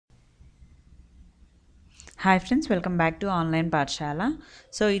Hi friends, welcome back to online పాఠశాల.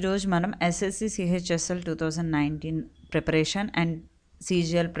 So ఈరోజు మనం SSC CHSL 2019 preparation and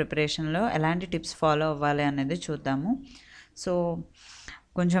CGL ప్రిపరేషన్లో ఎలాంటి టిప్స్ ఫాలో అవ్వాలి అనేది చూద్దాము. సో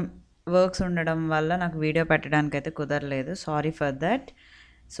కొంచెం వర్క్స్ ఉండడం వల్ల నాకు వీడియో పెట్టడానికి అయితే కుదరలేదు, సారీ ఫర్ దట్.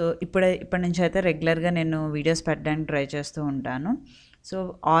 సో ఇప్పటి నుంచి అయితే రెగ్యులర్గా నేను వీడియోస్ పెట్టడానికి ట్రై చేస్తూ ఉంటాను. సో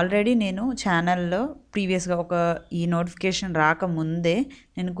ఆల్రెడీ నేను ఛానల్లో ప్రీవియస్గా ఈ నోటిఫికేషన్ రాకముందే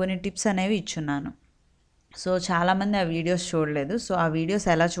నేను కొన్ని టిప్స్ అనేవి ఇచ్చున్నాను. సో చాలామంది ఆ వీడియోస్ చూడలేదు. సో ఆ వీడియోస్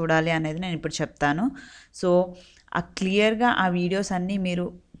ఎలా చూడాలి అనేది నేను ఇప్పుడు చెప్తాను. సో ఆ వీడియోస్ అన్నీ మీరు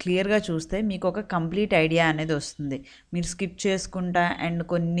క్లియర్గా చూస్తే మీకు ఒక కంప్లీట్ ఐడియా అనేది వస్తుంది. మీరు స్కిప్ చేసుకుంటా అండ్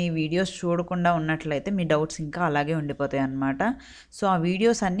కొన్ని వీడియోస్ చూడకుండా ఉన్నట్లయితే మీ డౌట్స్ ఇంకా అలాగే ఉండిపోతాయి అన్నమాట. సో ఆ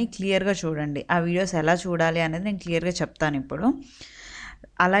వీడియోస్ అన్నీ క్లియర్గా చూడండి. ఆ వీడియోస్ ఎలా చూడాలి అనేది నేను క్లియర్గా చెప్తాను ఇప్పుడు.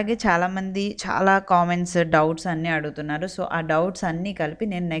 అలాగే చాలామంది చాలా కామెంట్స్, డౌట్స్ అన్నీ అడుగుతున్నారు. సో ఆ డౌట్స్ అన్నీ కలిపి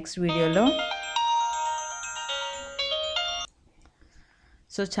నేను నెక్స్ట్ వీడియోలో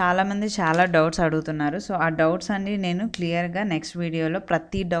చాలామంది చాలా డౌట్స్ అడుగుతున్నారు. సో ఆ డౌట్స్ అన్నీ నేను క్లియర్గా నెక్స్ట్ వీడియోలో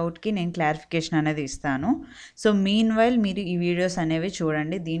ప్రతి డౌట్కి నేను క్లారిఫికేషన్ అనేది ఇస్తాను. సో మీన్ వైల్ మీరు ఈ వీడియోస్ అనేవి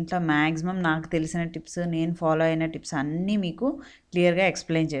చూడండి. దీంట్లో మ్యాక్సిమం నాకు తెలిసిన టిప్స్, నేను ఫాలో అయిన టిప్స్ అన్నీ మీకు క్లియర్గా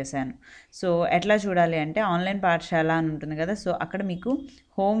ఎక్స్ప్లెయిన్ చేశాను. సో ఎట్లా చూడాలి అంటే ఆన్లైన్ పాఠశాల అని ఉంటుంది కదా. సో అక్కడ మీకు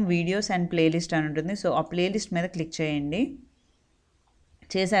హోమ్ వీడియోస్ అండ్ ప్లేలిస్ట్ అని ఉంటుంది. సో ఆ ప్లేలిస్ట్ మీద క్లిక్ చేయండి.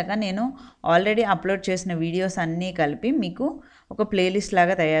 చేశాక నేను ఆల్రెడీ అప్లోడ్ చేసిన వీడియోస్ అన్నీ కలిపి మీకు ఒక ప్లేలిస్ట్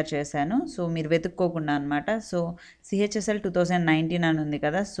లాగా తయారు చేశాను. సో మీరు వెతుక్కోకుండా అనమాట. సో సిహెచ్ఎస్ఎల్ 2019 అని ఉంది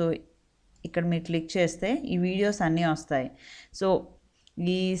కదా. సో ఇక్కడ మీరు క్లిక్ చేస్తే ఈ వీడియోస్ అన్నీ వస్తాయి. సో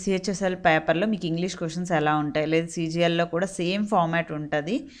ఈ సిహెచ్ఎస్ఎల్ పేపర్లో మీకు ఇంగ్లీష్ క్వశ్చన్స్ ఎలా ఉంటాయి, లేదా సీజీఎల్లో కూడా సేమ్ ఫార్మాట్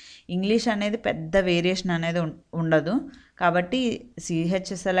ఉంటుంది. ఇంగ్లీష్ అనేది పెద్ద వేరియేషన్ అనేది ఉండదు. కాబట్టి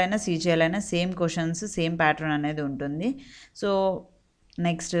సిహెచ్ఎస్ఎల్ అయినా సీజీఎల్ అయినా సేమ్ క్వశ్చన్స్, సేమ్ ప్యాటర్న్ అనేది ఉంటుంది. సో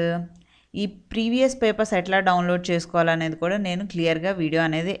నెక్స్ట్ ఈ ప్రీవియస్ పేపర్స్ ఎట్లా డౌన్లోడ్ చేసుకోవాలనేది కూడా నేను క్లియర్గా వీడియో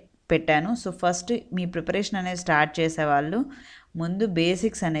అనేది పెట్టాను. సో ఫస్ట్ మీ ప్రిపరేషన్ అనేది స్టార్ట్ చేసేవాళ్ళు ముందు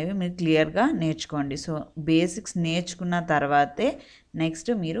బేసిక్స్ అనేవి మీరు క్లియర్గా నేర్చుకోండి. సో బేసిక్స్ నేర్చుకున్న తర్వాతే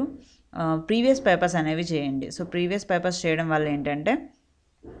నెక్స్ట్ మీరు ప్రీవియస్ పేపర్స్ అనేవి చేయండి. సో ప్రీవియస్ పేపర్స్ చేయడం వల్ల ఏంటంటే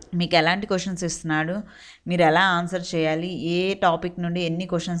మీకు ఎలాంటి క్వశ్చన్స్ ఇస్తున్నాడు, మీరు ఎలా ఆన్సర్ చేయాలి, ఏ టాపిక్ నుండి ఎన్ని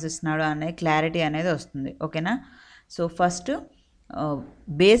క్వశ్చన్స్ ఇస్తున్నాడు అనే క్లారిటీ అనేది వస్తుంది. ఓకేనా. సో ఫస్ట్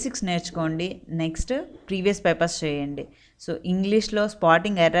బేసిక్స్ నేర్చుకోండి. నెక్స్ట్ ప్రీవియస్ పేపర్స్ చేయండి. సో ఇంగ్లీష్లో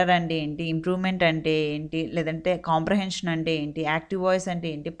స్పాటింగ్ ఎర్రర్ అంటే ఏంటి, ఇంప్రూవ్మెంట్ అంటే ఏంటి, లేదంటే కాంప్రహెన్షన్ అంటే ఏంటి, యాక్టివ్ వాయిస్ అంటే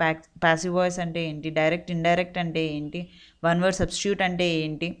ఏంటి, ప్యాసివ్ వాయిస్ అంటే ఏంటి, డైరెక్ట్ ఇండైరెక్ట్ అంటే ఏంటి, వన్ వర్డ్ సబ్స్టిట్యూట్ అంటే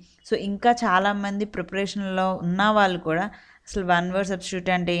ఏంటి. సో ఇంకా చాలామంది ప్రిపరేషన్లో ఉన్న వాళ్ళు కూడా అసలు వన్ వర్డ్ సబ్స్టిట్యూట్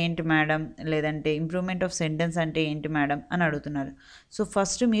అంటే ఏంటి మేడం, లేదంటే ఇంప్రూవ్మెంట్ ఆఫ్ సెంటెన్స్ అంటే ఏంటి మేడం అని అడుగుతున్నారు. సో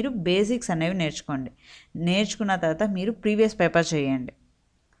ఫస్ట్ మీరు బేసిక్స్ అనేవి నేర్చుకోండి. నేర్చుకున్న తర్వాత మీరు ప్రీవియస్ పేపర్ చేయండి.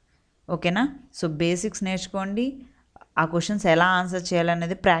 ఓకేనా. సో బేసిక్స్ నేర్చుకోండి, ఆ క్వశ్చన్స్ ఎలా ఆన్సర్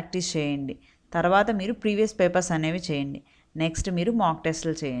చేయాలనేది ప్రాక్టీస్ చేయండి. తర్వాత మీరు ప్రీవియస్ పేపర్స్ అనేవి చేయండి. నెక్స్ట్ మీరు మాక్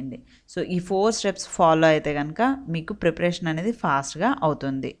టెస్ట్లు చేయండి. సో ఈ 4 స్టెప్స్ ఫాలో అయితే కనుక మీకు ప్రిపరేషన్ అనేది ఫాస్ట్గా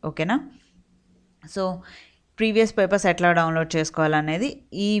అవుతుంది. ఓకేనా. సో ప్రీవియస్ పేపర్స్ ఎట్లా డౌన్లోడ్ చేసుకోవాలనేది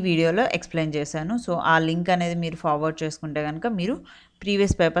ఈ వీడియోలో ఎక్స్ప్లెయిన్ చేశాను. సో ఆ లింక్ అనేది మీరు ఫార్వర్డ్ చేసుకుంటే కనుక మీరు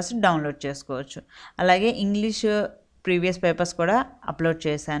ప్రీవియస్ పేపర్స్ డౌన్లోడ్ చేసుకోవచ్చు. అలాగే ఇంగ్లీష్ ప్రీవియస్ పేపర్స్ కూడా అప్లోడ్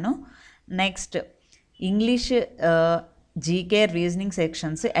చేశాను. Next English GK reasoning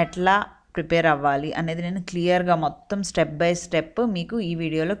sections ఎట్లా ప్రిపేర్ అవ్వాలి అనేది నేను క్లియర్గా మొత్తం స్టెప్ బై స్టెప్ మీకు ఈ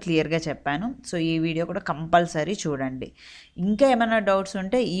వీడియోలో క్లియర్గా చెప్పాను. సో ఈ వీడియో కూడా కంపల్సరీ చూడండి. ఇంకా ఏమైనా డౌట్స్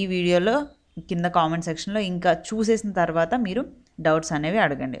ఉంటే ఈ వీడియోలో కింద కామెంట్ సెక్షన్లో ఇంకా చూసేసిన తర్వాత మీరు డౌట్స్ అనేవి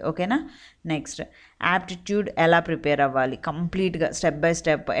అడగండి. ఓకేనా. నెక్స్ట్ యాప్టిట్యూడ్ ఎలా ప్రిపేర్ అవ్వాలి, కంప్లీట్గా స్టెప్ బై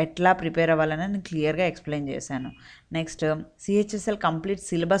స్టెప్ ఎట్లా ప్రిపేర్ అవ్వాలని నేను క్లియర్గా ఎక్స్ప్లెయిన్ చేశాను. నెక్స్ట్ సిహెచ్ఎస్ఎల్ కంప్లీట్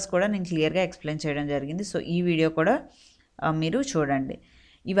సిలబస్ కూడా నేను క్లియర్గా ఎక్స్ప్లెయిన్ చేయడం జరిగింది. సో ఈ వీడియో కూడా మీరు చూడండి.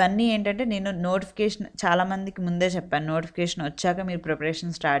 ఇవన్నీ ఏంటంటే నేను నోటిఫికేషన్ చాలామందికి ముందే చెప్పాను, నోటిఫికేషన్ వచ్చాక మీరు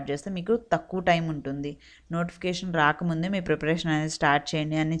ప్రిపరేషన్ స్టార్ట్ చేస్తే మీకు తక్కువ టైం ఉంటుంది, నోటిఫికేషన్ రాకముందే మీ ప్రిపరేషన్ అనేది స్టార్ట్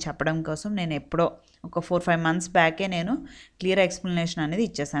చేయండి అని చెప్పడం కోసం నేను ఎప్పుడో ఒక 4-5 మంత్స్ బ్యాకే నేను క్లియర్ ఎక్స్ప్లెనేషన్ అనేది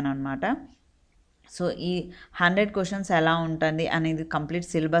ఇచ్చేసాను అనమాట. సో ఈ 100 క్వశ్చన్స్ ఎలా ఉంటుంది అనేది కంప్లీట్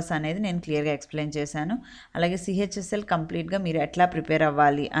సిలబస్ అనేది నేను క్లియర్గా ఎక్స్ప్లెయిన్ చేశాను. అలాగే సిహెచ్ఎస్ఎల్ కంప్లీట్గా మీరు ఎట్లా ప్రిపేర్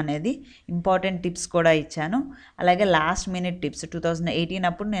అవ్వాలి అనేది ఇంపార్టెంట్ టిప్స్ కూడా ఇచ్చాను. అలాగే లాస్ట్ మినిట్ టిప్స్ 2018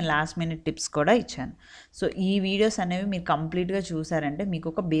 అప్పుడు నేను లాస్ట్ మినిట్ టిప్స్ కూడా ఇచ్చాను. సో ఈ వీడియోస్ అనేవి మీరు కంప్లీట్గా చూసారంటే మీకు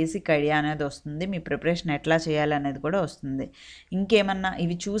ఒక బేసిక్ ఐడియా అనేది వస్తుంది, మీ ప్రిపరేషన్ ఎట్లా చేయాలి అనేది కూడా వస్తుంది. ఇంకేమన్నా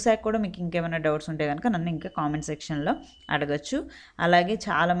ఇవి చూసాక కూడా మీకు ఇంకేమైనా డౌట్స్ ఉంటే కనుక నన్ను ఇంకా కామెంట్ సెక్షన్లో అడగచ్చు. అలాగే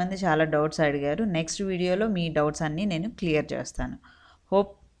చాలామంది చాలా డౌట్స్ అడిగారు. నెక్స్ట్ వీడియోలో మీ డౌట్స్ అన్నీ నేను క్లియర్ చేస్తాను.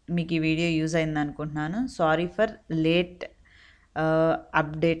 హోప్ మీకు ఈ వీడియో యూజ్ అయింది అనుకుంటున్నాను. Sorry for late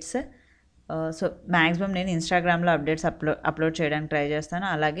updates. So maximum నేను ఇన్స్టాగ్రామ్లో అప్డేట్స్ అప్లోడ్ చేయడానికి ట్రై చేస్తాను,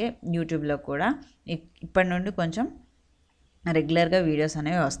 అలాగే యూట్యూబ్లో కూడా ఇప్పటి నుండి కొంచెం రెగ్యులర్గా వీడియోస్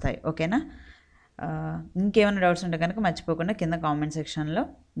అనేవి వస్తాయి. ఓకేనా? ఇంకేమైనా డౌట్స్ ఉంటే కనుక మర్చిపోకుండా కింద కామెంట్ సెక్షన్లో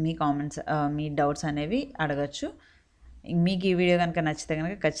మీ డౌట్స్ అనేవి అడగచ్చు. మీకు ఈ వీడియో కనుక నచ్చితే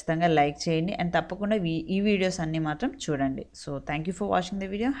కనుక ఖచ్చితంగా లైక్ చేయండి అండ్ తప్పకుండా ఈ వీడియోస్ అన్నీ మాత్రం చూడండి. So thank you for watching the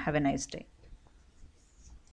video. Have a nice day.